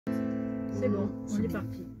C'est bon, on est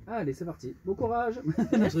parti. Allez, c'est parti. Bon courage.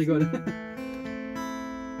 Non, je rigole.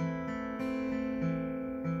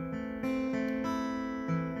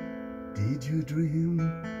 Did you dream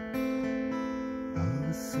of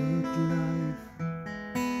a sweet life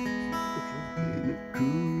in a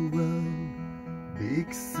cool world,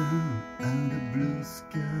 big sun and a blue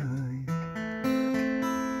sky?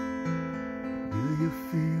 Do you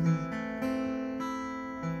feel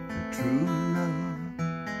the true love?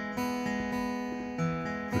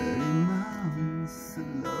 Pretty mouse, a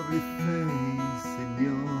lovely face in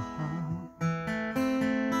your heart.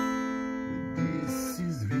 But this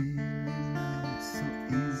is really not so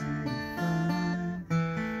easy to find.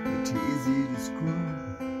 But easy to scroll,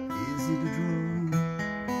 easy to draw.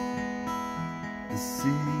 A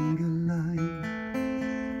single line.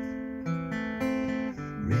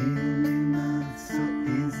 Really not so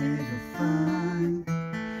easy to find.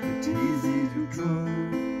 But easy to draw,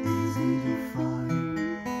 easy to find.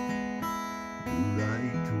 The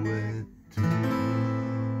right way to go.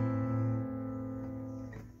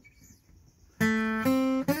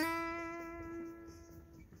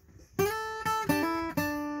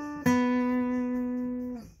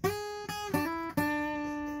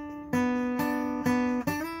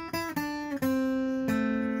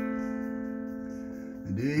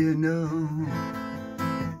 Do you know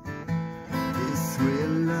this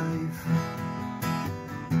real life?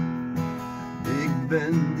 Big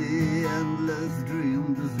bendy, endless dream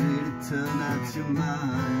does really turn out your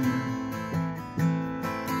mind.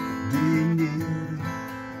 Do you need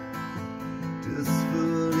just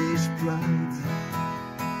foolish pride?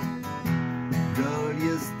 Girl,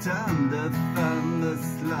 you stand up and the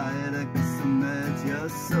slide at your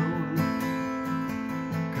soul.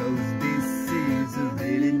 Cause this is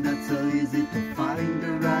really not so easy to find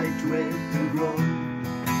the right way to grow.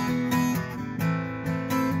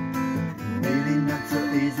 Really not so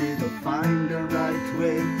easy to find the right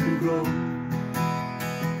way to grow.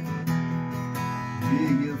 Do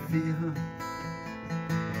you feel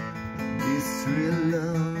this real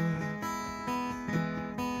love?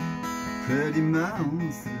 Pretty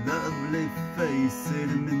mouse, lovely face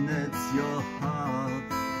illuminates your heart.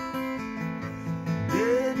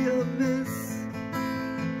 Did you miss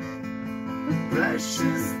the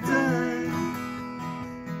precious time?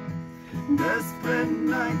 Desperate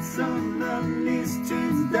nights on lonely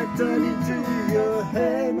streets that turn into your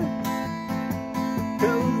head.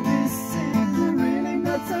 Cause this is really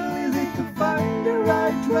not so easy to find the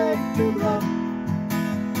right way to go.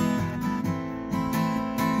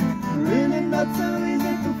 Really not so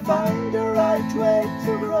easy to find the right way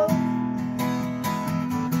to grow.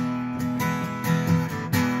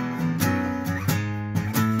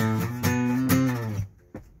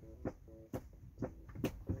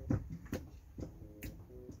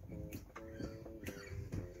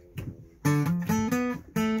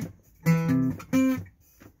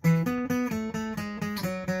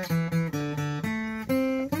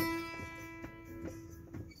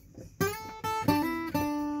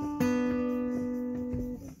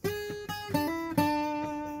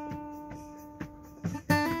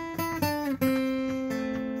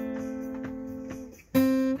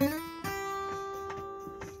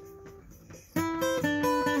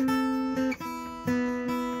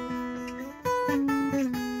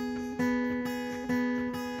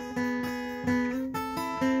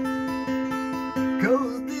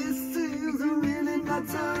 Cause this is really not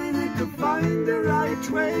so easy to find the right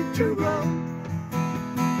way to go.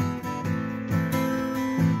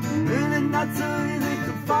 Really not so easy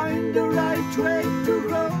to find the right way to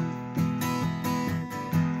go.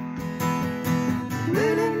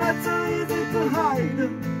 Really not so easy to hide.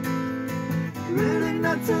 Really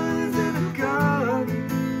not so easy to come.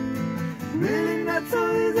 Really not so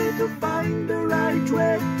easy to find the right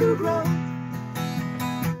way to grow.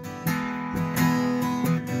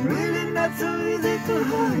 Really not so easy to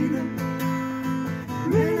hide.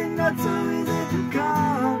 Really not so easy to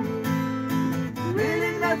come.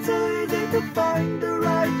 Really not so easy to find the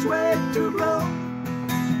right way to grow.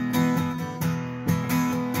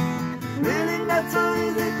 Really not so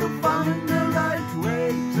easy to find